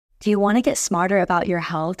Do you want to get smarter about your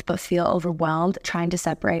health but feel overwhelmed trying to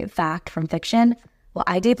separate fact from fiction? Well,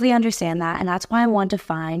 I deeply understand that, and that's why I want to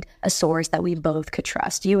find a source that we both could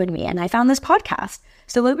trust, you and me, and I found this podcast.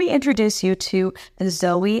 So let me introduce you to the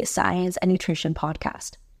Zoe Science and Nutrition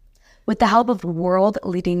podcast. With the help of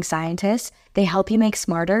world-leading scientists, they help you make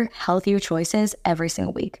smarter, healthier choices every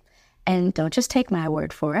single week. And don't just take my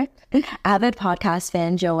word for it. Avid podcast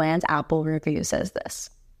fan Joanne's Apple review says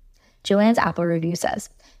this. Joanne's Apple review says,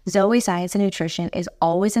 Zoe Science and Nutrition is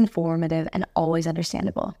always informative and always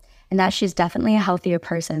understandable, and that she's definitely a healthier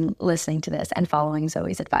person listening to this and following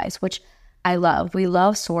Zoe's advice, which I love. We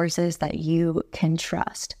love sources that you can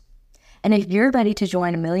trust. And if you're ready to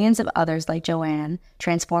join millions of others like Joanne,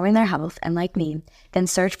 transforming their health, and like me, then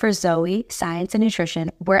search for Zoe Science and Nutrition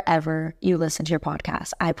wherever you listen to your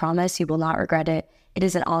podcast. I promise you will not regret it. It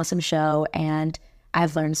is an awesome show, and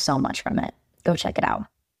I've learned so much from it. Go check it out.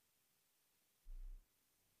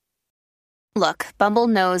 Look, Bumble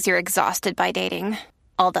knows you're exhausted by dating.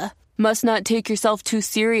 All the, must not take yourself too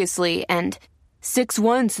seriously, and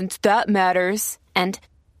 6'1" since that matters, and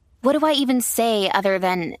what do I even say other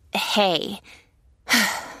than, hey?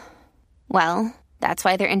 Well, that's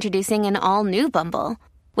why they're introducing an all-new Bumble,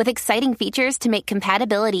 with exciting features to make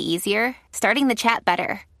compatibility easier, starting the chat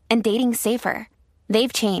better, and dating safer.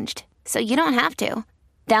 They've changed, so you don't have to.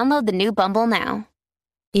 Download the new Bumble now.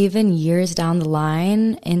 Even years down the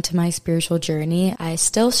line into my spiritual journey, I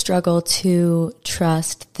still struggle to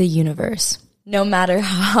trust the universe. No matter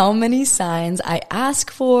how many signs I ask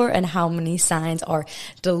for and how many signs are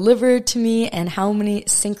delivered to me and how many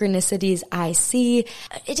synchronicities I see,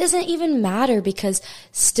 it doesn't even matter because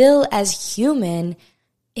still as human,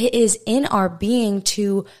 it is in our being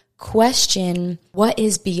to question what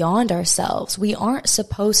is beyond ourselves. We aren't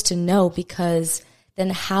supposed to know because then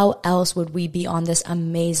how else would we be on this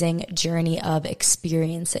amazing journey of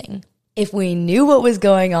experiencing? If we knew what was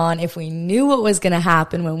going on, if we knew what was going to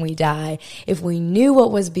happen when we die, if we knew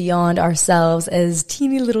what was beyond ourselves as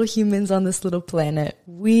teeny little humans on this little planet,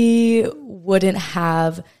 we wouldn't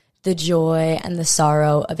have the joy and the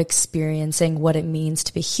sorrow of experiencing what it means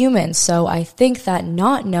to be human. So I think that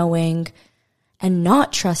not knowing and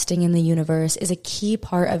not trusting in the universe is a key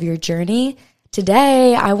part of your journey.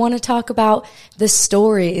 Today, I want to talk about the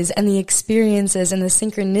stories and the experiences and the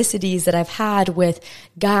synchronicities that I've had with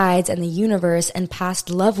guides and the universe and past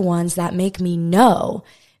loved ones that make me know,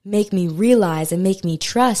 make me realize, and make me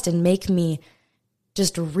trust, and make me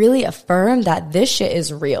just really affirm that this shit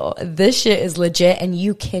is real. This shit is legit, and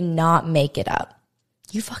you cannot make it up.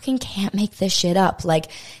 You fucking can't make this shit up. Like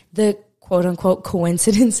the quote unquote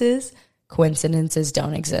coincidences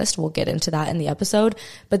don't exist. We'll get into that in the episode.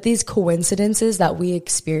 But these coincidences that we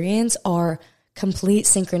experience are complete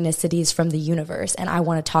synchronicities from the universe. And I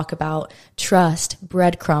want to talk about trust,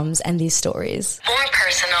 breadcrumbs, and these stories. More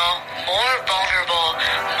personal, more vulnerable,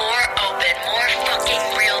 more open, more fucking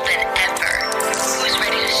real than ever. Who's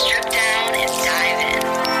ready to strip down and dive in?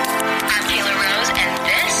 I'm Kayla Rose, and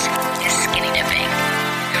this is Skinny Dipping,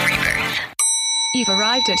 the Rebirth. You've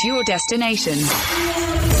arrived at your destination.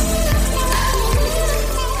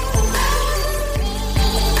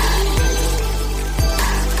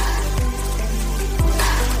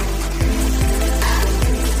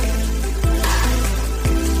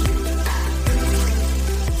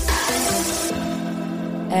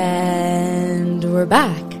 And we're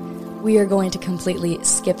back. We are going to completely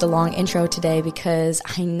skip the long intro today because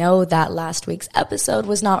I know that last week's episode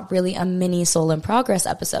was not really a mini Soul in Progress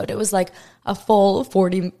episode. It was like a full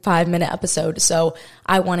 45-minute episode. So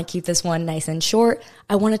I want to keep this one nice and short.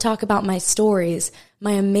 I want to talk about my stories,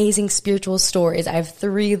 my amazing spiritual stories. I have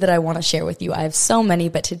 3 that I want to share with you. I have so many,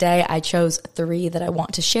 but today I chose 3 that I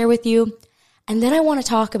want to share with you. And then I want to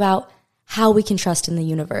talk about how we can trust in the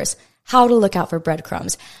universe, how to look out for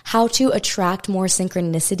breadcrumbs, how to attract more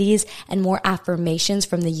synchronicities and more affirmations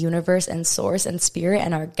from the universe and source and spirit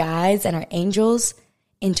and our guides and our angels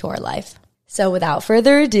into our life. So without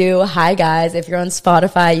further ado, hi guys. If you're on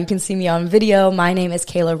Spotify, you can see me on video. My name is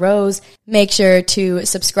Kayla Rose. Make sure to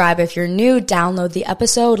subscribe if you're new, download the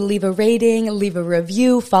episode, leave a rating, leave a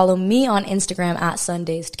review, follow me on Instagram at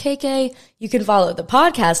SundazedKK. You can follow the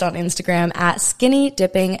podcast on Instagram at Skinny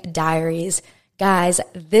Dipping Diaries. Guys,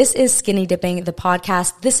 this is Skinny Dipping, the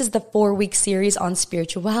podcast. This is the 4-week series on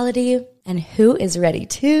spirituality. And who is ready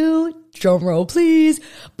to, drum roll please,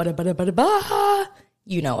 ba-da-ba-da-ba-da-ba.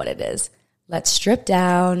 You know what it is. Let's strip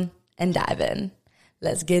down and dive in.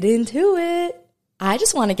 Let's get into it. I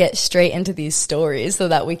just want to get straight into these stories so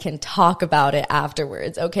that we can talk about it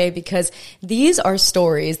afterwards, okay? Because these are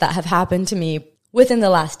stories that have happened to me within the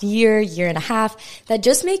last year and a half that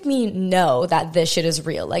just make me know that this shit is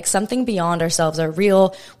real. Like something beyond ourselves are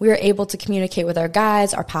real. We are able to communicate with our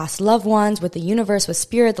guides, our past loved ones, with the universe, with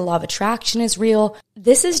spirit. The law of attraction is real.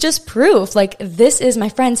 This is just proof. Like this is, my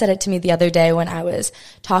friend said it to me the other day when I was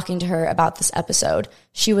talking to her about this episode.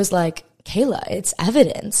 She was like, Kayla, it's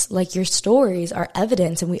evidence. Like your stories are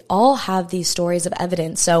evidence, and we all have these stories of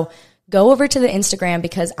evidence. So go over to the Instagram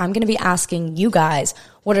because I'm going to be asking you guys,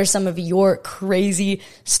 what are some of your crazy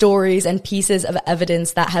stories and pieces of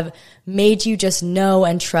evidence that have made you just know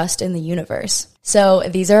and trust in the universe? So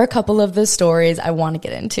these are a couple of the stories. I want to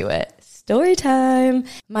get into it. Story time.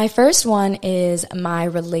 My first one is my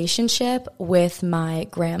relationship with my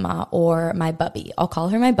grandma, or my bubby. I'll call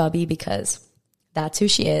her my bubby because that's who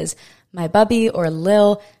she is. My bubby, or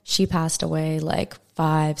Lil, she passed away like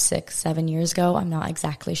 5, 6, 7 years ago. I'm not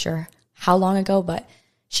exactly sure how long ago, but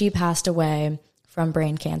she passed away from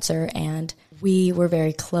brain cancer, and we were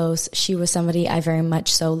very close. She was somebody I very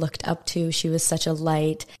much so looked up to. She was such a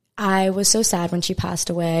light. I was so sad when she passed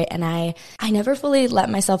away, and I never fully let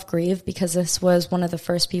myself grieve because this was one of the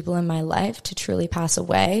first people in my life to truly pass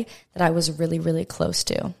away that I was really, really close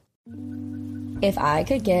to. If I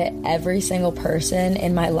could get every single person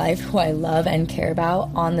in my life who I love and care about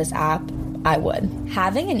on this app, I would.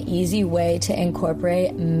 Having an easy way to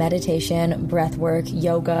incorporate meditation, breath work,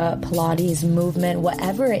 yoga, Pilates, movement,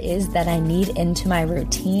 whatever it is that I need into my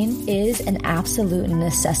routine is an absolute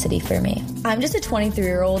necessity for me. I'm just a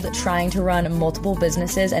 23-year-old trying to run multiple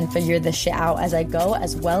businesses and figure this shit out as I go,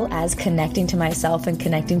 as well as connecting to myself and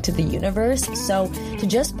connecting to the universe. So to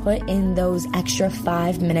just put in those extra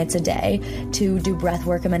 5 minutes a day to do breath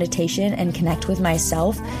work and meditation and connect with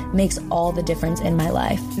myself makes all the difference in my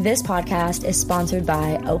life. This podcast is sponsored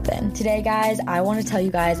by Open. Today, guys, I want to tell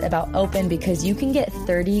you guys about Open because you can get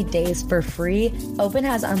 30 days for free. Open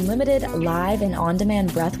has unlimited live and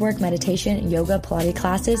on-demand breathwork, meditation, yoga, Pilates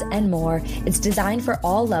classes, and more. It's designed for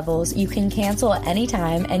all levels. You can cancel at any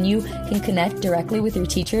time, and you can connect directly with your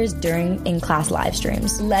teachers during in-class live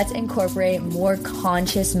streams. Let's incorporate more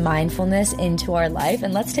conscious mindfulness into our life,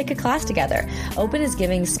 and let's take a class together. Open is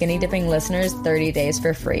giving Skinny Dipping listeners 30 days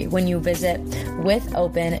for free when you visit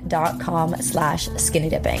withopen.com/skinny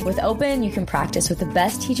dipping. With Open, you can practice with the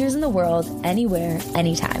best teachers in the world, anywhere,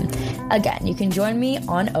 anytime. Again, you can join me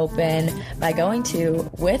on Open by going to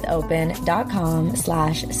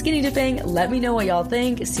withopen.com/skinny dipping. Let me know what y'all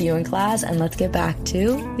think. See you in class, and let's get back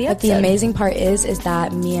to the episode. But the amazing part is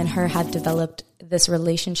that me and her have developed this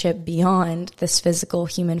relationship beyond this physical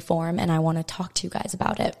human form, and I want to talk to you guys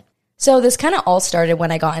about it. So this kind of all started when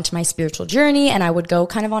I got into my spiritual journey, and I would go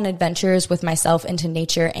kind of on adventures with myself into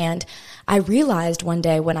nature. And I realized one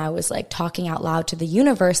day when I was like talking out loud to the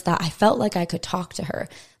universe that I felt like I could talk to her.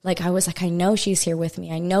 Like I was like, I know she's here with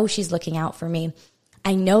me. I know she's looking out for me.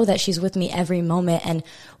 I know that she's with me every moment. And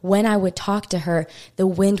when I would talk to her, the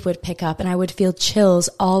wind would pick up and I would feel chills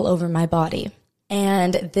all over my body.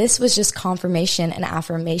 And this was just confirmation and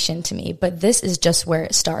affirmation to me. But this is just where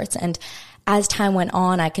it starts. And as time went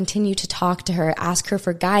on, I continued to talk to her, ask her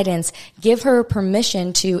for guidance, give her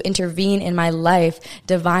permission to intervene in my life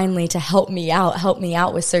divinely to help me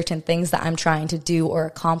out with certain things that I'm trying to do or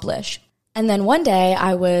accomplish. And then one day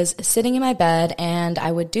I was sitting in my bed and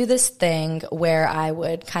I would do this thing where I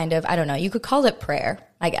would kind of, I don't know, you could call it prayer,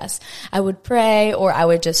 I guess. I would pray, or I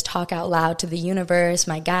would just talk out loud to the universe,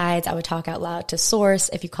 my guides. I would talk out loud to source,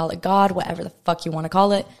 if you call it God, whatever the fuck you want to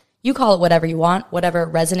call it. You call it whatever you want, whatever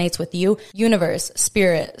resonates with you. Universe,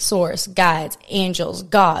 spirit, source, guides, angels,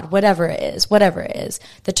 God, whatever it is.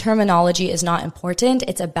 The terminology is not important.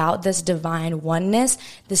 It's about this divine oneness,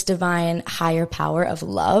 this divine higher power of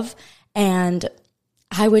love. And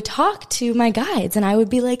I would talk to my guides and I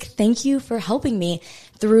would be like, thank you for helping me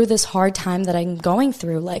through this hard time that I'm going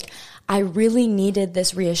through. Like, I really needed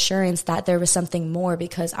this reassurance that there was something more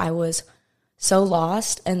because I was so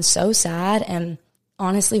lost and so sad and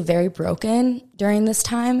honestly very broken during this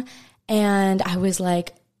time. And I was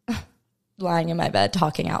like lying in my bed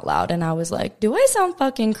talking out loud. And I was like, do I sound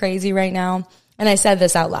fucking crazy right now? And I said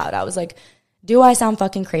this out loud. I was like, do I sound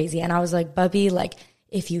fucking crazy? And I was like, Bubby, like,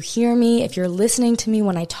 if you hear me, if you're listening to me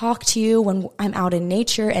when I talk to you, when I'm out in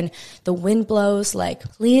nature and the wind blows, like,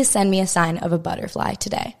 please send me a sign of a butterfly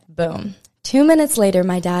today. Boom. 2 minutes later,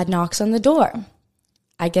 my dad knocks on the door.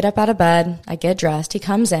 I get up out of bed, I get dressed, he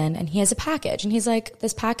comes in and he has a package and he's like,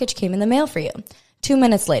 this package came in the mail for you. 2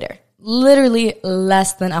 minutes later, literally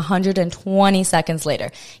less than 120 seconds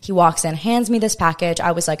later, he walks in, hands me this package.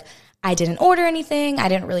 I was like, I didn't order anything. I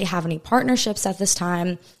didn't really have any partnerships at this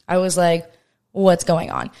time. I was like, what's going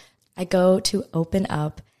on? I go to open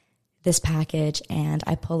up this package and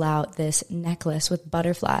I pull out this necklace with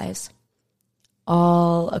butterflies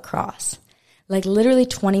all across. Like literally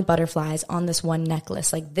 20 butterflies on this one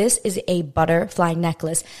necklace. Like this is a butterfly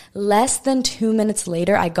necklace. Less than 2 minutes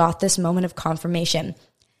later, I got this moment of confirmation.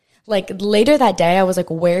 Like later that day, I was like,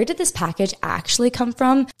 where did this package actually come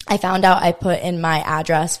from? I found out I put in my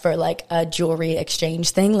address for like a jewelry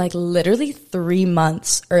exchange thing, like literally 3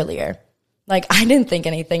 months earlier. Like I didn't think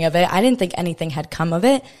anything of it. I didn't think anything had come of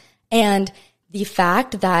it. And the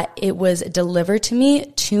fact that it was delivered to me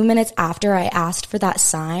 2 minutes after I asked for that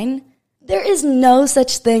sign, there is no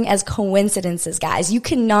such thing as coincidences, guys. You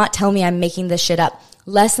cannot tell me I'm making this shit up.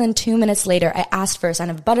 Less than 2 minutes later, I asked for a sign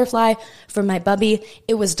of butterfly for my bubby.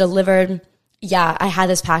 It was delivered. Yeah, I had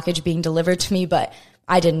this package being delivered to me, but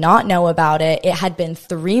I did not know about it. It had been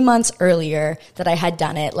 3 months earlier that I had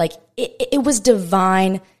done it. Like it was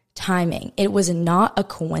divine timing. It was not a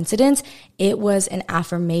coincidence. It was an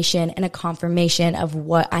affirmation and a confirmation of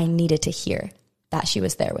what I needed to hear, that she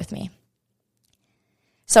was there with me.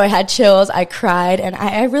 So I had chills, I cried, and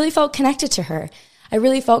I really felt connected to her. I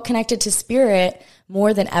really felt connected to spirit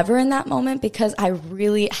more than ever in that moment because I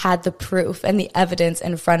really had the proof and the evidence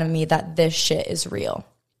in front of me that this shit is real.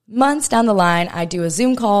 Months down the line, I do a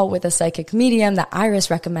Zoom call with a psychic medium that Iris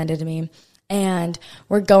recommended to me, and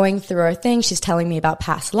we're going through our thing. She's telling me about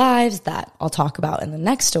past lives that I'll talk about in the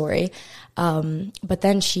next story. But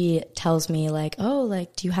then she tells me like, oh,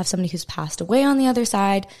 like, do you have somebody who's passed away on the other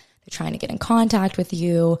side? They're trying to get in contact with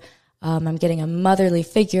you. I'm getting a motherly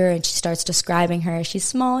figure, and she starts describing her. She's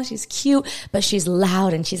small, she's cute, but she's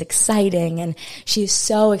loud and she's exciting, and she's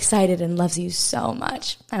so excited and loves you so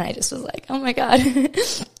much. And I just was like, oh my God,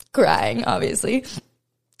 crying, obviously.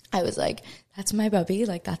 I was like, that's my bubby,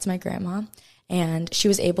 like that's my grandma. And she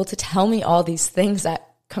was able to tell me all these things that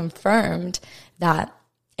confirmed that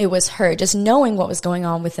it was her, just knowing what was going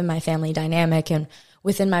on within my family dynamic and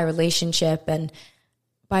within my relationship. And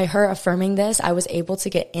by her affirming this, I was able to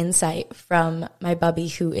get insight from my bubby,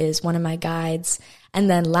 who is one of my guides. And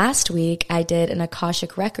then last week, I did an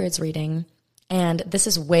Akashic Records reading. And this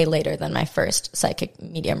is way later than my first psychic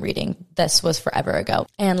medium reading. This was forever ago.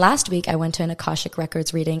 And last week, I went to an Akashic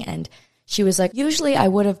Records reading, and she was like, usually I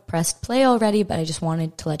would have pressed play already, but I just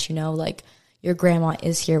wanted to let you know, like, your grandma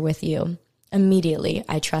is here with you. Immediately,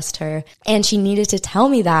 I trust her. And she needed to tell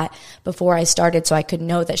me that before I started so I could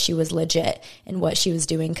know that she was legit in what she was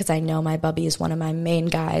doing, because I know my bubby is one of my main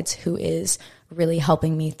guides who is really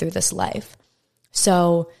helping me through this life.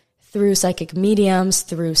 So through psychic mediums,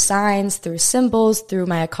 through signs, through symbols, through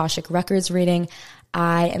my Akashic Records reading,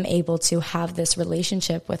 I am able to have this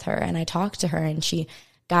relationship with her. And I talk to her, and she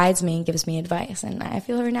guides me and gives me advice. And I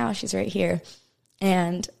feel her now. She's right here.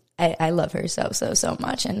 And I love her so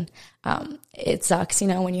much. And it sucks, you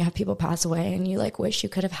know, when you have people pass away and you like wish you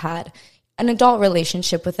could have had an adult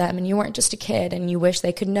relationship with them and you weren't just a kid, and you wish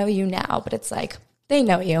they could know you now. But it's like, they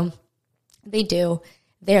know you. They do.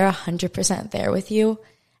 They're 100% there with you.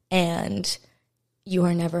 And you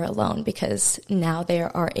are never alone, because now they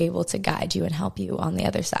are able to guide you and help you on the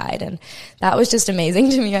other side. And that was just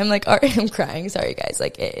amazing to me. I'm like, I'm crying. Sorry, guys.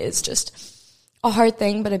 Like, it is just a hard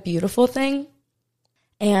thing, but a beautiful thing.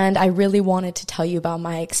 And I really wanted to tell you about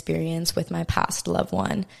my experience with my past loved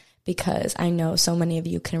one, because I know so many of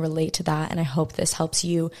you can relate to that. And I hope this helps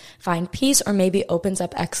you find peace, or maybe opens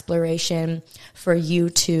up exploration for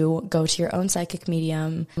you to go to your own psychic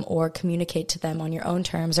medium or communicate to them on your own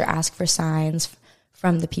terms, or ask for signs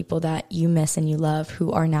from the people that you miss and you love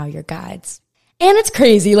who are now your guides. And it's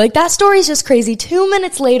crazy. Like, that story is just crazy. 2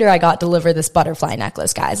 minutes later, I got delivered this butterfly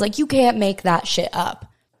necklace, guys. Like, you can't make that shit up.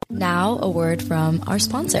 Now, a word from our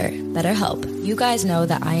sponsor, BetterHelp. You guys know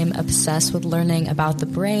that I am obsessed with learning about the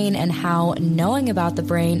brain and how knowing about the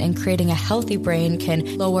brain and creating a healthy brain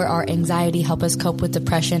can lower our anxiety, help us cope with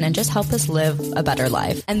depression, and just help us live a better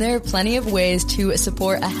life. And there are plenty of ways to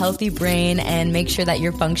support a healthy brain and make sure that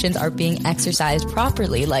your functions are being exercised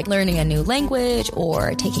properly, like learning a new language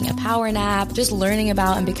or taking a power nap, just learning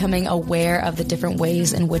about and becoming aware of the different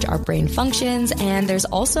ways in which our brain functions. And there's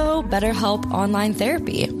also BetterHelp online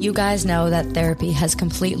therapy. You guys know that therapy has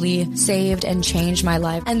completely saved and changed my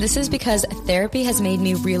life. And this is because therapy has made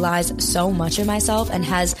me realize so much of myself and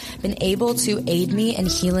has been able to aid me in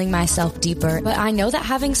healing myself deeper. But I know that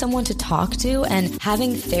having someone to talk to and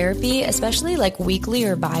having therapy, especially like weekly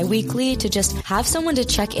or bi-weekly, to just have someone to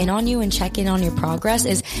check in on you and check in on your progress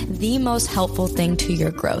is the most helpful thing to your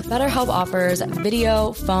growth. BetterHelp offers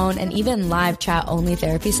video, phone, and even live chat only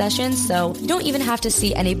therapy sessions. So you don't even have to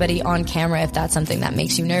see anybody on camera if that's something that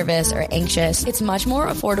makes you nervous or anxious. It's much more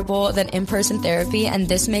affordable than in-person in-person therapy, and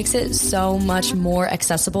this makes it so much more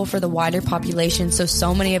accessible for the wider population,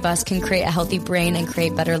 so many of us can create a healthy brain and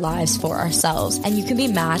create better lives for ourselves. And you can be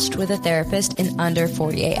matched with a therapist in under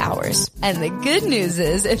 48 hours. And the good news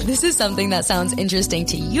is, if this is something that sounds interesting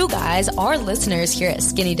to you guys, our listeners here at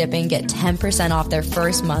Skinny Dipping get 10% off their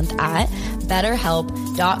first month at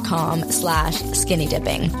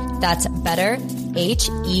betterhelp.com/skinnydipping. That's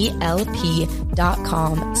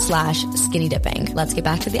betterhelp.com/skinnydipping. Let's get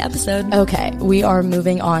back to the episode. Okay, we are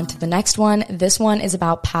moving on to the next one. This one is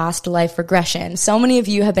about past life regression. So many of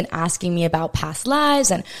you have been asking me about past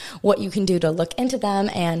lives and what you can do to look into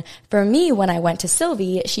them. And for me, when I went to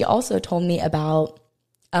Sylvie, she also told me about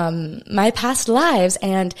my past lives,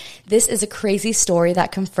 and this is a crazy story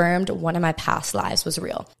that confirmed one of my past lives was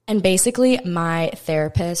real. And basically, my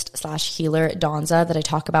therapist / healer, Donza, that I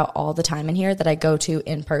talk about all the time in here, that I go to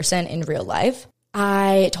in person in real life,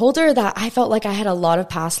 I told her that I felt like I had a lot of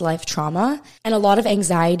past life trauma and a lot of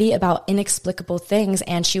anxiety about inexplicable things.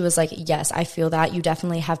 And she was like, yes, I feel that you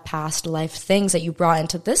definitely have past life things that you brought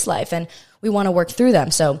into this life, and we want to work through them.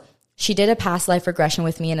 So she did a past life regression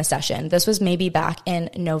with me in a session. This was maybe back in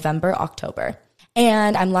November, October.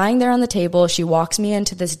 And I'm lying there on the table. She walks me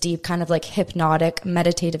into this deep kind of like hypnotic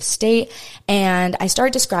meditative state. And I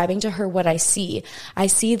start describing to her what I see. I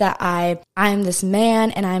see that I'm this man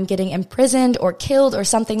and I'm getting imprisoned or killed or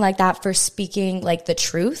something like that for speaking like the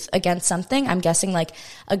truth against something. I'm guessing like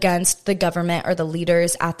against the government or the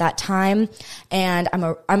leaders at that time. And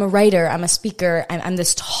I'm a writer. I'm a speaker. I'm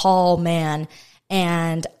this tall man.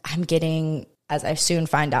 And I'm getting, as I soon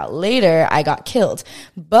find out later, I got killed.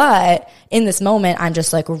 But in this moment, I'm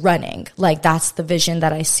just like running. Like that's the vision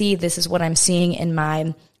that I see. This is what I'm seeing in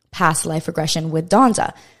my past life regression with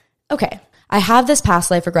Donza. Okay, I have this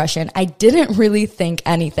past life regression. I didn't really think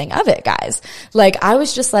anything of it, guys. Like I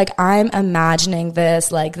was just like, I'm imagining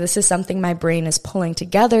this. Like this is something my brain is pulling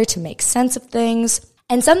together to make sense of things.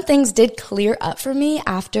 And some things did clear up for me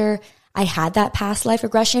after I had that past life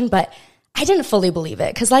regression, but I didn't fully believe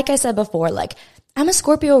it because like I said before, like I'm a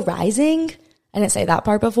Scorpio rising. I didn't say that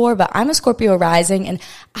part before, but I'm a Scorpio rising and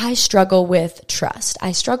I struggle with trust.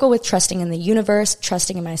 I struggle with trusting in the universe,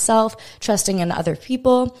 trusting in myself, trusting in other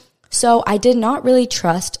people. So I did not really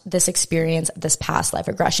trust this experience, this past life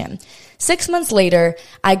regression. 6 months later,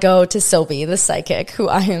 I go to Sylvie, the psychic, who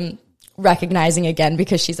I am recognizing again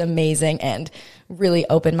because she's amazing and really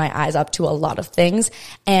opened my eyes up to a lot of things.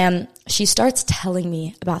 And she starts telling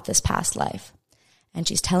me about this past life. And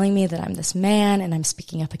she's telling me that I'm this man and I'm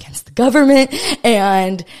speaking up against the government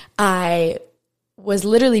and I was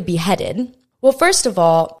literally beheaded. Well, first of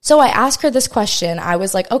all, so I asked her this question. I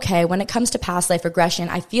was like, okay, when it comes to past life regression,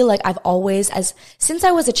 I feel like I've always, since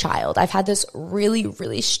I was a child, I've had this really,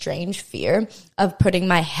 really strange fear of putting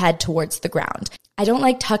my head towards the ground. I don't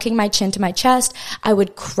like tucking my chin to my chest. I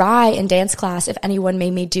would cry in dance class if anyone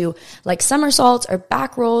made me do like somersaults or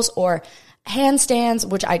back rolls or handstands,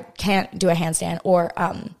 which I can't do a handstand, or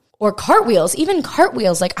cartwheels, even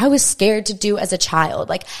cartwheels, like I was scared to do as a child.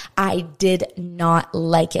 Like I did not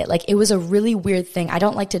like it. Like it was a really weird thing. I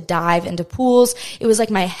don't like to dive into pools. It was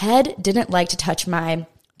like my head didn't like to touch my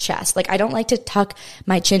chest. Like I don't like to tuck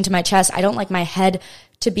my chin to my chest. I don't like my head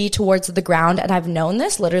to be towards the ground. And I've known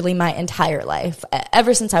this literally my entire life.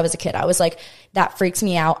 Ever since I was a kid, I was like, that freaks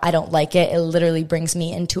me out. I don't like it. It literally brings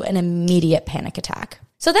me into an immediate panic attack.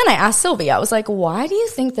 So then I asked Sylvie, I was like, why do you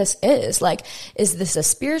think this is? Like, is this a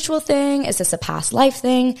spiritual thing? Is this a past life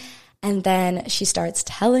thing? And then she starts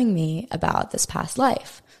telling me about this past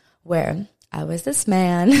life where I was this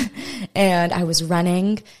man and I was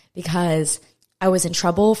running because I was in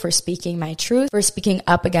trouble for speaking my truth, for speaking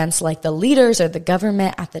up against like the leaders or the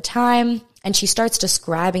government at the time. And she starts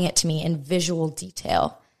describing it to me in visual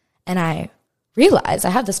detail. And I realize I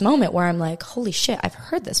have this moment where I'm like, holy shit, I've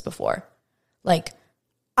heard this before. Like,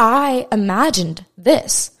 I imagined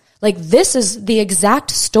this. Like, this is the exact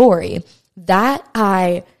story that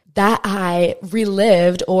I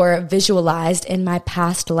relived or visualized in my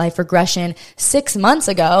past life regression 6 months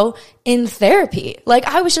ago in therapy. Like,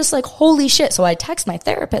 I was just like, holy shit. So I text my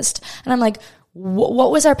therapist and I'm like,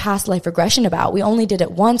 what was our past life regression about? We only did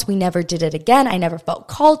it once. We never did it again. I never felt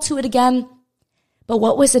called to it again. But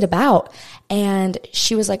what was it about? And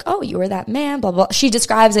she was like, oh, you were that man, blah, blah. She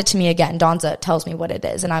describes it to me again. Donza tells me what it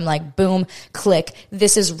is. And I'm like, boom, click.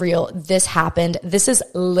 This is real. This happened. This is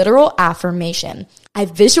literal affirmation. I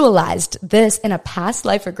visualized this in a past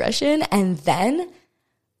life regression. And then,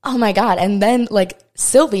 oh my God. And then like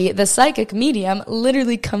Sylvie, the psychic medium,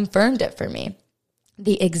 literally confirmed it for me.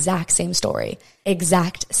 The exact same story,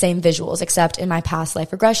 exact same visuals, except in my past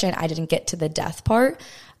life regression, I didn't get to the death part.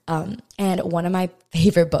 And one of my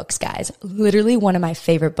favorite books, guys, literally one of my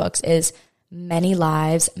favorite books is Many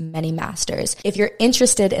Lives, Many Masters. If you're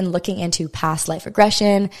interested in looking into past life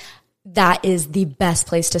regression, that is the best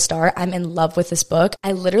place to start. I'm in love with this book.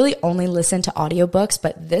 I literally only listen to audiobooks,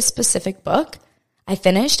 but this specific book I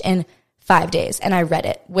finished in 5 days and I read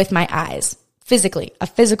it with my eyes, physically, a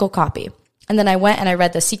physical copy. And then I went and I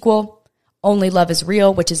read the sequel, Only Love is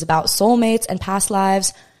Real, which is about soulmates and past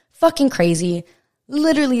lives. Fucking crazy.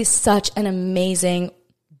 Literally such an amazing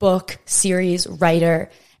book, series, writer.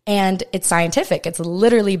 And it's scientific. It's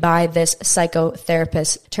literally by this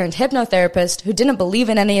psychotherapist turned hypnotherapist who didn't believe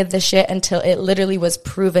in any of this shit until it literally was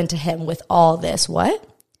proven to him with all this, what?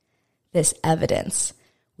 This evidence.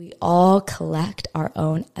 We all collect our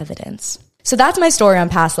own evidence. So that's my story on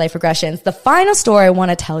past life regressions. The final story I want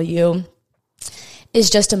to tell you is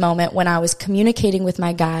just a moment when I was communicating with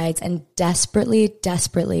my guides and desperately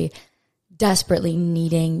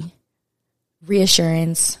needing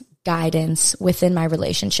reassurance, guidance within my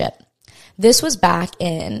relationship. This was back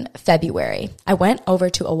in February. I went over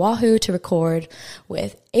to Oahu to record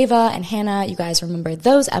with Ava and Hannah. You guys remember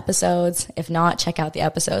those episodes. If not, check out the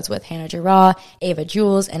episodes with Hannah Jarrah, Ava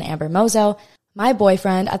Jules, and Amber Mozo. My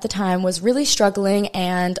boyfriend at the time was really struggling,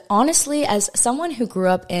 and honestly, as someone who grew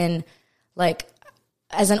up in,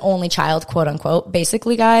 as an only child, quote unquote,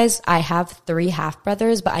 basically, guys, I have 3 half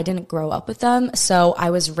brothers, but I didn't grow up with them. So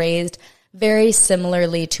I was raised very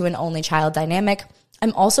similarly to an only child dynamic.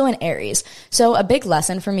 I'm also an Aries. So a big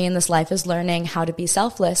lesson for me in this life is learning how to be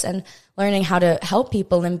selfless and learning how to help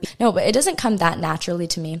people. But it doesn't come that naturally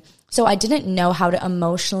to me. So I didn't know how to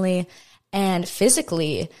emotionally and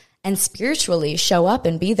physically and spiritually show up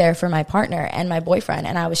and be there for my partner and my boyfriend.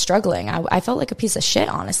 And I was struggling. I felt like a piece of shit,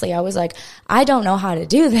 honestly. I was like, I don't know how to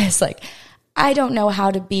do this. I don't know how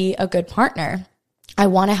to be a good partner. I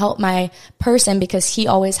want to help my person because he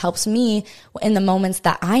always helps me in the moments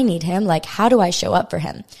that I need him. How do I show up for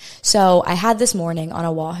him? So I had this morning on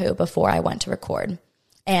Oahu before I went to record.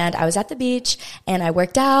 And I was at the beach and I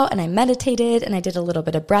worked out and I meditated and I did a little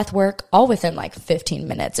bit of breath work all within 15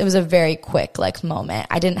 minutes. It was a very quick moment.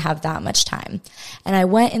 I didn't have that much time. And I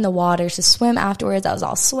went in the water to swim afterwards. I was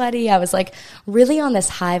all sweaty. I was really on this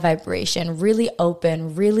high vibration, really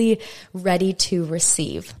open, really ready to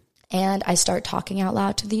receive. And I start talking out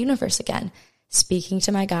loud to the universe again, speaking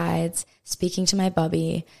to my guides, speaking to my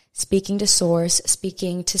bubby, speaking to source,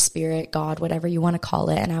 speaking to spirit, God, whatever you want to call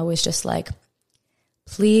it. And I was just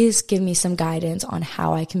please give me some guidance on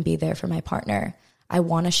how I can be there for my partner. I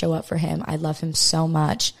want to show up for him. I love him so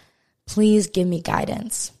much. Please give me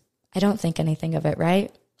guidance. I don't think anything of it,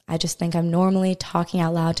 right? I just think I'm normally talking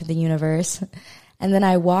out loud to the universe. And then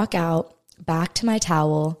I walk out back to my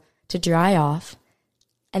towel to dry off.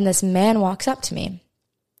 And this man walks up to me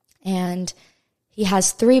and he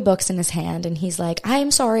has 3 books in his hand and he's like, I'm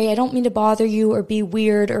sorry, I don't mean to bother you or be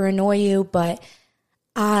weird or annoy you, but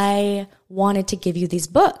I wanted to give you these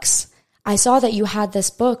books. I saw that you had this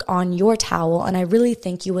book on your towel and I really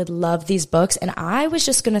think you would love these books and I was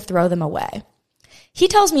just going to throw them away. He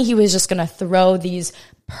tells me he was just going to throw these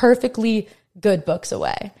perfectly good books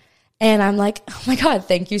away. And I'm like, oh my God,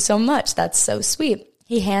 thank you so much. That's so sweet.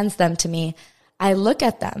 He hands them to me. I look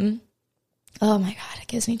at them. Oh my God, it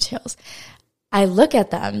gives me chills. I look at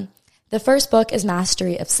them. The first book is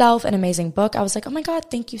Mastery of Self, an amazing book. I was like, oh my God,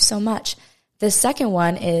 thank you so much. The second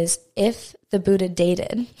one is If the Buddha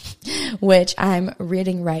Dated, which I'm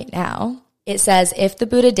reading right now. It says, if the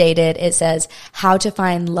Buddha dated, it says how to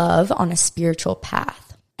find love on a spiritual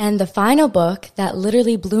path. And the final book that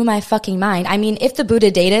literally blew my fucking mind. I mean, if the Buddha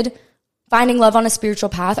dated, finding love on a spiritual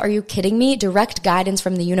path, are you kidding me? Direct guidance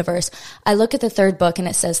from the universe. I look at the third book and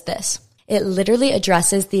it says this. It literally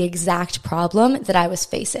addresses the exact problem that I was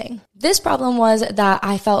facing. This problem was that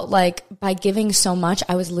I felt like by giving so much,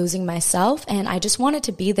 I was losing myself and I just wanted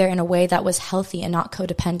to be there in a way that was healthy and not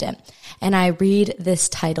codependent. And I read this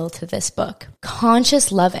title to this book,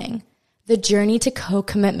 Conscious Loving, The Journey to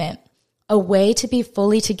Co-Commitment, a way to be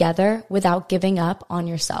fully together without giving up on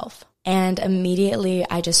yourself. And immediately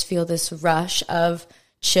I just feel this rush of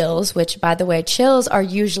chills, which by the way, chills are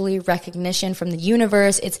usually recognition from the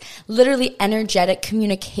universe. It's literally energetic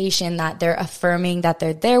communication that they're affirming that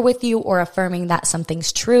they're there with you or affirming that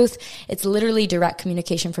something's truth. It's literally direct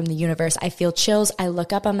communication from the universe. I feel chills. I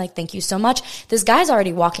look up. I'm like, thank you so much. This guy's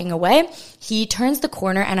already walking away. He turns the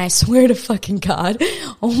corner and I swear to fucking God,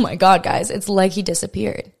 oh my God, guys, it's like he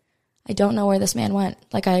disappeared. I don't know where this man went.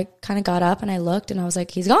 I kind of got up and I looked and I was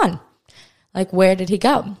like, he's gone. Where did he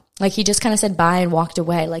go? He just kind of said bye and walked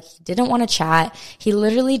away. He didn't want to chat. He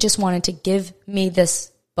literally just wanted to give me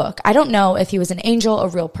this book. I don't know if he was an angel, a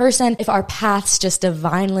real person, if our paths just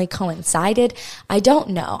divinely coincided. I don't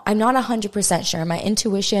know. I'm not 100% sure. My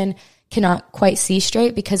intuition cannot quite see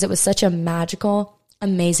straight because it was such a magical,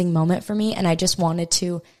 amazing moment for me, and I just wanted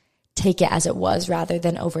to take it as it was rather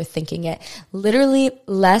than overthinking it. Literally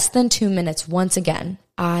less than 2 minutes, once again,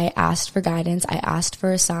 I asked for guidance, I asked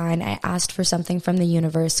for a sign, I asked for something from the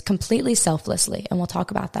universe completely selflessly, and we'll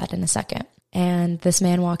talk about that in a second. And this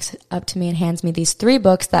man walks up to me and hands me these 3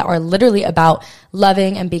 books that are literally about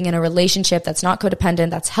loving and being in a relationship that's not codependent,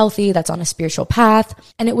 that's healthy, that's on a spiritual path.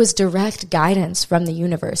 And it was direct guidance from the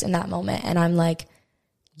universe in that moment. And I'm like,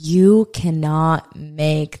 you cannot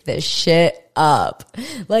make this shit up.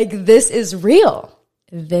 Like, this is real.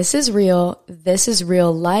 This is real. This is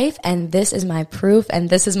real life. And this is my proof. And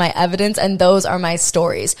this is my evidence. And those are my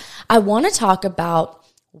stories. I want to talk about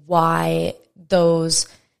why those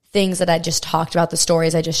things that I just talked about, the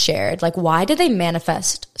stories I just shared, like, why did they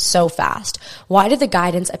manifest so fast? Why did the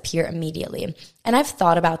guidance appear immediately? And I've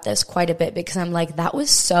thought about this quite a bit because I'm like, that was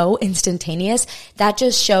so instantaneous. That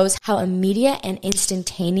just shows how immediate and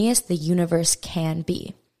instantaneous the universe can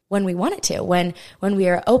be when we want it to, when we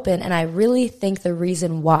are open. And I really think the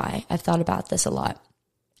reason why, I've thought about this a lot,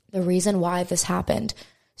 the reason why this happened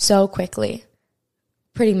so quickly,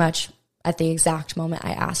 pretty much at the exact moment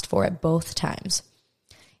I asked for it both times,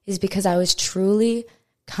 is because I was truly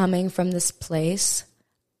coming from this place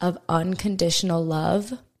of unconditional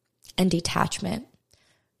love and detachment,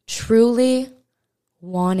 truly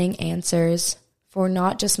wanting answers for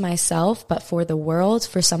not just myself, but for the world,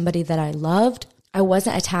 for somebody that I loved. I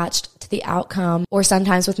wasn't attached to the outcome, or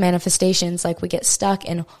sometimes with manifestations, like we get stuck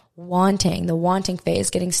in wanting, the wanting phase,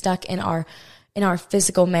 getting stuck in our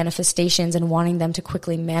physical manifestations and wanting them to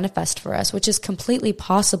quickly manifest for us, which is completely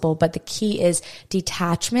possible. But the key is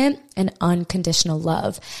detachment and unconditional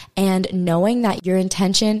love, and knowing that your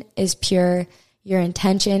intention is pure. Your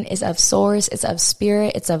intention is of source, it's of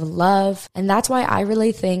spirit, it's of love. And that's why I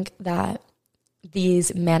really think that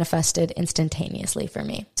these manifested instantaneously for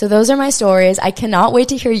me. So those are my stories. I cannot wait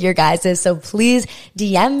to hear your guys's. So please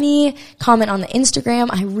DM me, comment on the Instagram.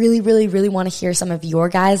 I really, really, really want to hear some of your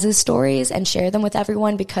guys' stories and share them with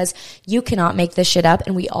everyone, because you cannot make this shit up.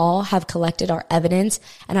 And we all have collected our evidence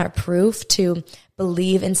and our proof to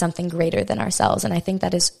believe in something greater than ourselves. And I think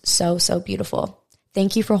that is so, so beautiful.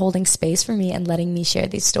 Thank you for holding space for me and letting me share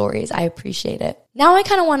these stories. I appreciate it. Now I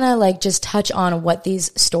kind of want to just touch on what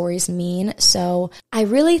these stories mean. So I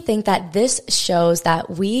really think that this shows that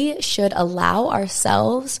we should allow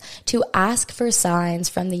ourselves to ask for signs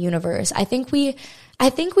from the universe. I think we oh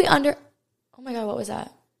my God, what was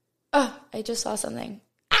that? Oh, I just saw something.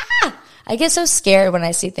 I get so scared when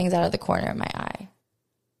I see things out of the corner of my eye.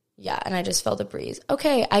 Yeah, and I just felt a breeze.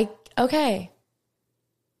 Okay.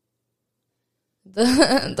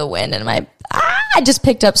 The wind in my, I just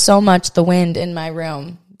picked up so much the wind in my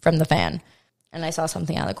room from the fan, and I saw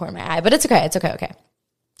something out of the corner of my eye, but it's okay.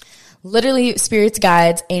 Literally, spirits,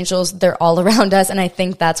 guides, angels, they're all around us. And I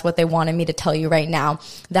think that's what they wanted me to tell you right now,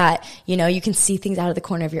 that, you can see things out of the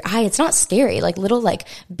corner of your eye. It's not scary, little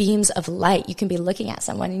beams of light. You can be looking at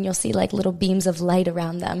someone and you'll see little beams of light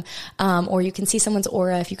around them. Or you can see someone's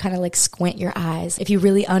aura if you kind of squint your eyes, if you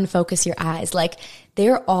really unfocus your eyes.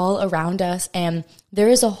 They're all around us, and there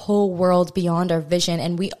is a whole world beyond our vision,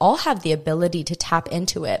 and we all have the ability to tap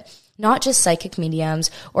into it. Not just psychic mediums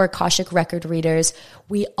or Akashic record readers.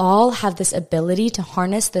 We all have this ability to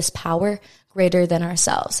harness this power greater than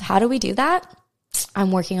ourselves. How do we do that?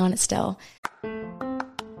 I'm working on it still.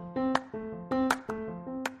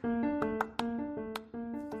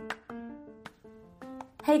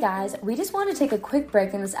 Hey guys, we just want to take a quick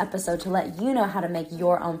break in this episode to let you know how to make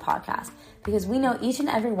your own podcast, because we know each and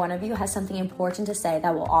every one of you has something important to say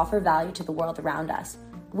that will offer value to the world around us.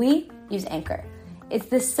 We use Anchor. It's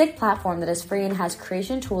this sick platform that is free and has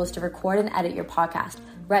creation tools to record and edit your podcast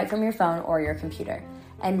right from your phone or your computer.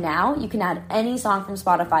 And now you can add any song from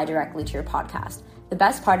Spotify directly to your podcast. The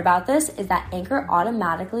best part about this is that Anchor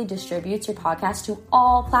automatically distributes your podcast to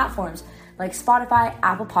all platforms like Spotify,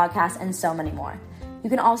 Apple Podcasts, and so many more. You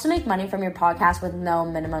can also make money from your podcast with no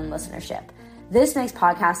minimum listenership. This makes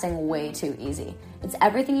podcasting way too easy. It's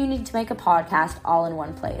everything you need to make a podcast all in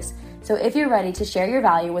one place. So if you're ready to share your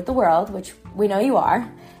value with the world, which we know you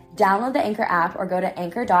are, download the Anchor app or go to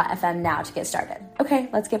anchor.fm now to get started. Okay,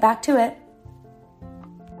 let's get back to it.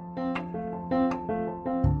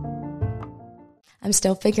 I'm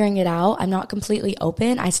still figuring it out. I'm not completely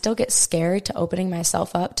open. I still get scared to opening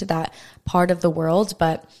myself up to that part of the world,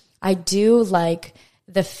 but I do like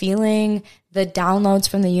the feeling, the downloads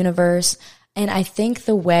from the universe. And I think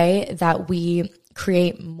the way that we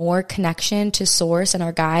create more connection to source and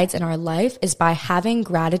our guides in our life is by having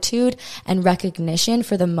gratitude and recognition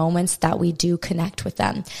for the moments that we do connect with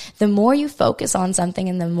them. The more you focus on something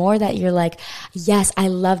and the more that you're like, yes, I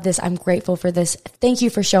love this. I'm grateful for this. Thank you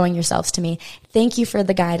for showing yourselves to me. Thank you for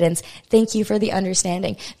the guidance. Thank you for the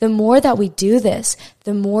understanding. The more that we do this,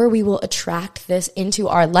 the more we will attract this into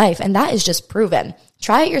our life. And that is just proven.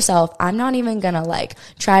 Try it yourself. I'm not even going to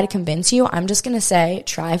try to convince you. I'm just going to say,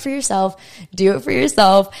 try for yourself, do it for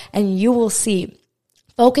yourself, and you will see.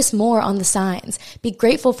 Focus more on the signs. Be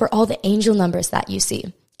grateful for all the angel numbers that you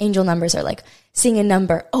see. Angel numbers are like seeing a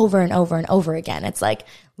number over and over and over again. It's like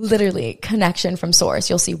literally connection from source.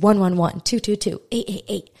 You'll see 111, 222,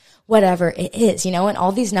 888, whatever it is, and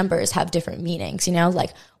all these numbers have different meanings,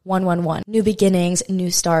 like 111, new beginnings, new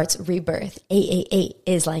starts, rebirth. 888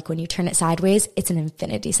 is like when you turn it sideways, it's an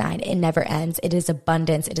infinity sign. It never ends. It is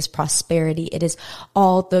abundance. It is prosperity. It is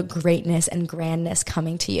all the greatness and grandness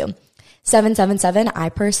coming to you. 777, I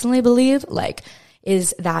personally believe,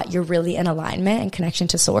 is that you're really in alignment and connection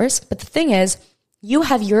to source. But the thing is, you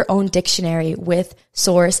have your own dictionary with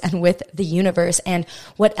source and with the universe, and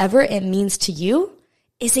whatever it means to you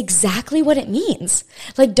is exactly what it means.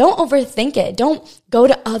 Don't overthink it. Don't go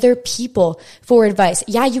to other people for advice.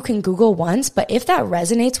 Yeah, you can Google once, but if that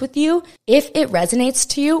resonates with you, if it resonates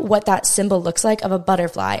to you, what that symbol looks like of a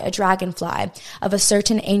butterfly, a dragonfly, of a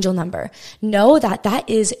certain angel number, know that that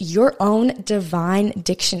is your own divine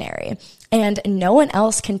dictionary. And no one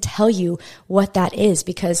else can tell you what that is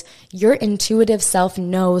because your intuitive self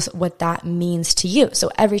knows what that means to you. So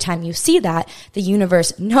every time you see that, the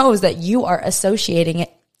universe knows that you are associating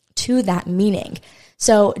it to that meaning.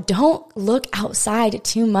 So don't look outside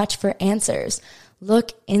too much for answers.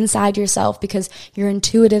 Look inside yourself because your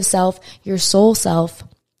intuitive self, your soul self,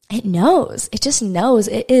 it knows. It just knows.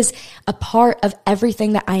 It is a part of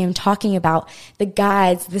everything that I am talking about. The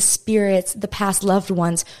guides, the spirits, the past loved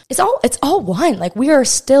ones. It's all one. We are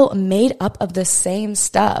still made up of the same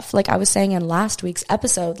stuff. I was saying in last week's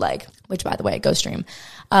episode, which by the way, go stream.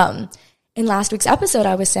 In last week's episode,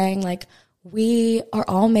 I was saying we are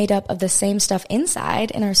all made up of the same stuff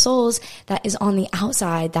inside in our souls that is on the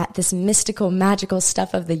outside, that this mystical, magical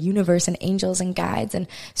stuff of the universe and angels and guides and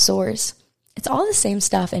source. It's all the same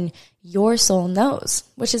stuff, and your soul knows,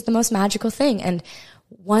 which is the most magical thing. And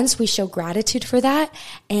once we show gratitude for that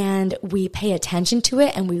and we pay attention to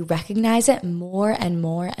it and we recognize it, more and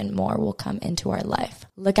more and more will come into our life.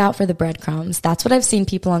 Look out for the breadcrumbs. That's what I've seen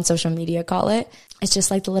people on social media call it. It's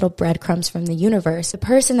just like the little breadcrumbs from the universe. The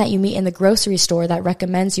person that you meet in the grocery store that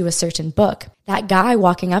recommends you a certain book. That guy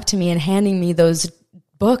walking up to me and handing me those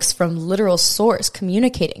books from literal source,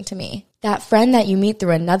 communicating to me. That friend that you meet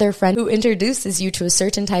through another friend who introduces you to a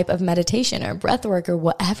certain type of meditation or breath work or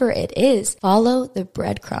whatever it is. Follow the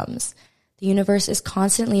breadcrumbs. The universe is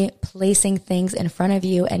constantly placing things in front of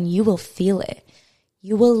you and you will feel it.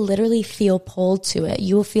 You will literally feel pulled to it.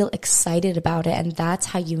 You will feel excited about it. And that's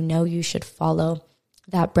how you know you should follow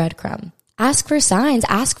that breadcrumb. Ask for signs.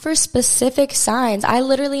 Ask for specific signs. I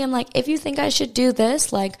literally am if you think I should do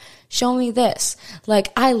this, show me this.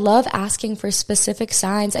 I love asking for specific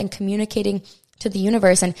signs and communicating to the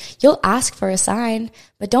universe. And you'll ask for a sign,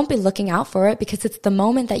 but don't be looking out for it because it's the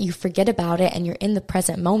moment that you forget about it and you're in the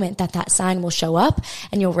present moment that sign will show up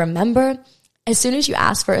and you'll remember. As soon as you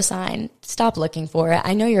ask for a sign, stop looking for it.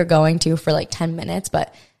 I know you're going to for 10 minutes,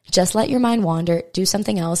 but just let your mind wander, do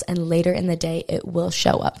something else, and later in the day, it will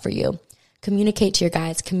show up for you. Communicate to your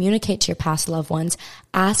guides, communicate to your past loved ones,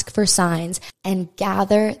 ask for signs, and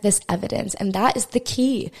gather this evidence. And that is the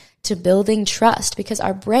key to building trust because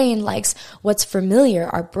our brain likes what's familiar.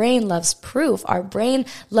 Our brain loves proof. Our brain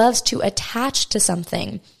loves to attach to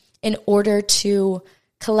something in order to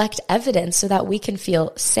collect evidence so that we can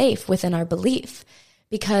feel safe within our belief.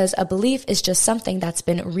 Because a belief is just something that's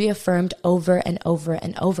been reaffirmed over and over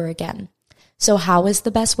and over again. So how is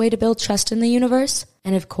the best way to build trust in the universe?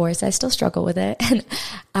 And of course, I still struggle with it. And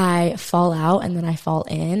I fall out and then I fall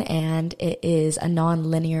in, and it is a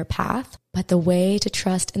non-linear path. But the way to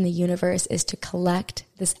trust in the universe is to collect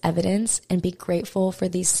this evidence and be grateful for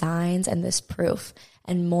these signs and this proof.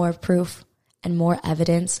 And more proof and more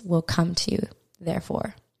evidence will come to you,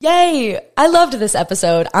 therefore. Yay! I loved this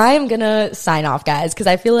episode. I'm gonna sign off, guys, because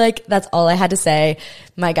I feel like that's all I had to say.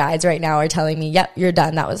 My guides right now are telling me, yep, you're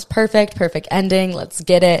done. That was perfect ending. Let's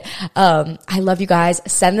get it. I love you guys.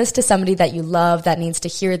 Send this to somebody that you love, that needs to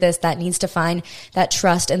hear this, that needs to find that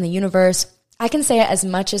trust in the universe. I can say it as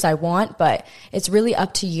much as I want, but it's really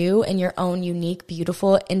up to you and your own unique,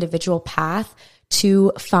 beautiful, individual path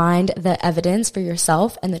to find the evidence for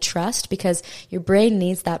yourself and the trust, because your brain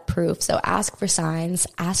needs that proof. So ask for signs,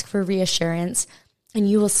 ask for reassurance, and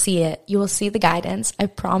you will see it. You will see the guidance. I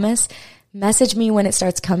promise. Message me when it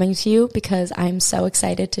starts coming to you, because I'm so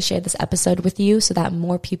excited to share this episode with you so that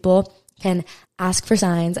more people can ask for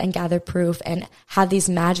signs and gather proof and have these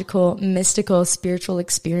magical, mystical, spiritual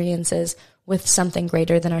experiences with something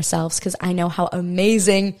greater than ourselves, because I know how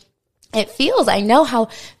amazing it feels. I know how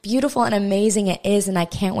beautiful and amazing it is, and I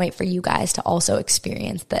can't wait for you guys to also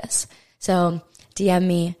experience this. So DM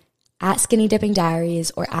me at Skinny Dipping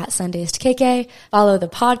Diaries or at Sundays to KK. Follow the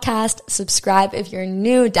podcast. Subscribe if you're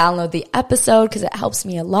new. Download the episode because it helps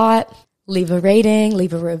me a lot. Leave a rating.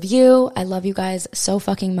 Leave a review. I love you guys so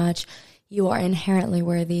fucking much. You are inherently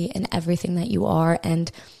worthy in everything that you are.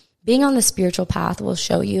 And being on the spiritual path will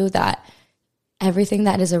show you that everything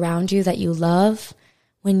that is around you that you love,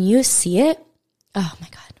 when you see it, oh my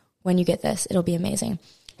God, when you get this, it'll be amazing.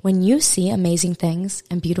 When you see amazing things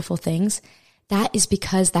and beautiful things, that is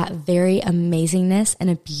because that very amazingness and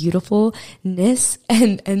a beautifulness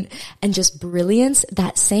and just brilliance,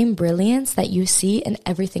 that same brilliance that you see in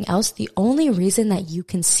everything else, the only reason that you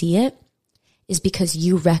can see it is because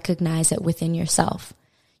you recognize it within yourself.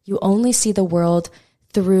 You only see the world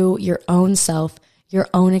through your own self, your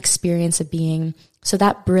own experience of being. So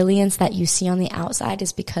that brilliance that you see on the outside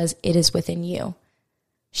is because it is within you,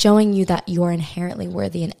 showing you that you are inherently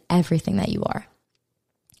worthy in everything that you are.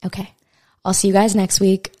 Okay. I'll see you guys next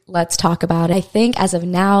week. Let's talk about it. I think as of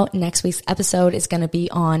now, next week's episode is going to be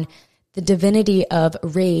on the divinity of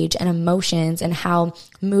rage and emotions, and how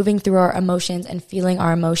moving through our emotions and feeling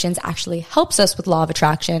our emotions actually helps us with law of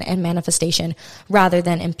attraction and manifestation rather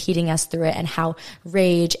than impeding us through it, and how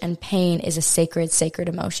rage and pain is a sacred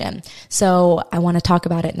emotion. So I want to talk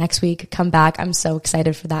about it next week. Come back. I'm so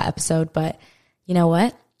excited for that episode, but you know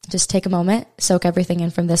what? Just take a moment, soak everything in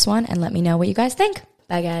from this one, and let me know what you guys think.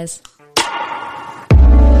 Bye, guys.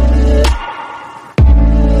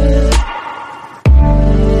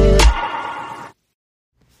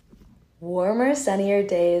 Warmer, sunnier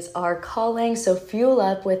days are calling, so fuel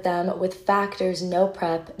up with them with Factor's no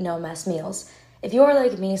prep, no mess meals. If you are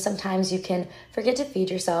like me, sometimes you can forget to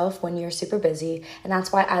feed yourself when you're super busy, and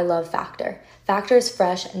that's why I love Factor. Factor's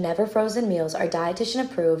fresh, never frozen meals are dietitian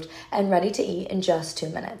approved and ready to eat in just 2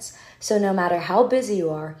 minutes. So no matter how busy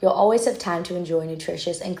you are, you'll always have time to enjoy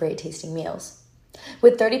nutritious and great tasting meals.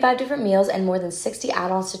 With 35 different meals and more than 60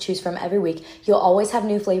 add-ons to choose from every week, you'll always have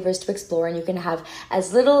new flavors to explore, and you can have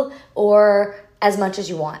as little or as much as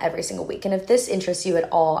you want every single week. And if this interests you at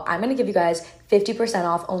all, I'm going to give you guys 50%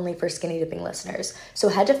 off only for Skinny Dipping listeners. So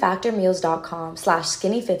head to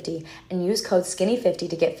factormeals.com/skinny50 and use code skinny50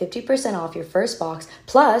 to get 50% off your first box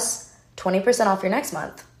plus 20% off your next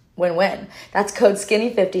month. Win-win. That's code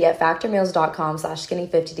skinny50 at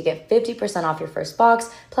factormeals.com/skinny50 to get 50% off your first box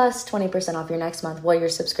plus 20% off your next month while your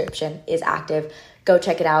subscription is active. Go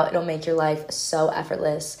check it out. It'll make your life so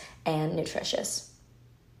effortless and nutritious.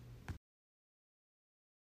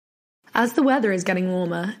 As the weather is getting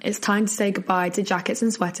warmer, it's time to say goodbye to jackets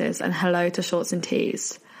and sweaters and hello to shorts and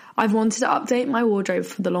tees. I've wanted to update my wardrobe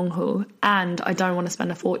for the long haul, and I don't want to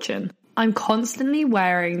spend a fortune. I'm constantly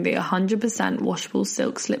wearing the 100% washable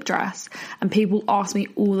silk slip dress, and people ask me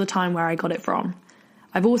all the time where I got it from.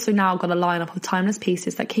 I've also now got a lineup of timeless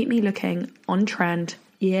pieces that keep me looking on trend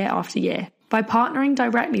year after year. By partnering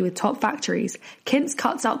directly with top factories, Quince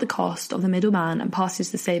cuts out the cost of the middleman and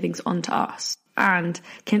passes the savings on to us. And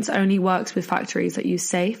Quince only works with factories that use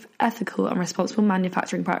safe, ethical and responsible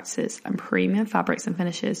manufacturing practices and premium fabrics and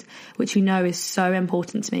finishes, which you know is so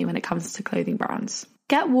important to me when it comes to clothing brands.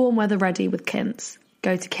 Get warm weather ready with Quince.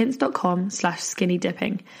 Go to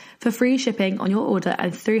quince.com/skinnydipping for free shipping on your order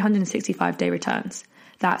and 365-day returns.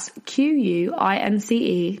 That's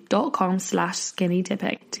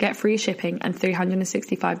QUINCE.com/skinnydipping to get free shipping and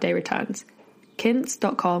 365-day returns.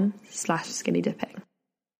 Quince.com/skinnydipping.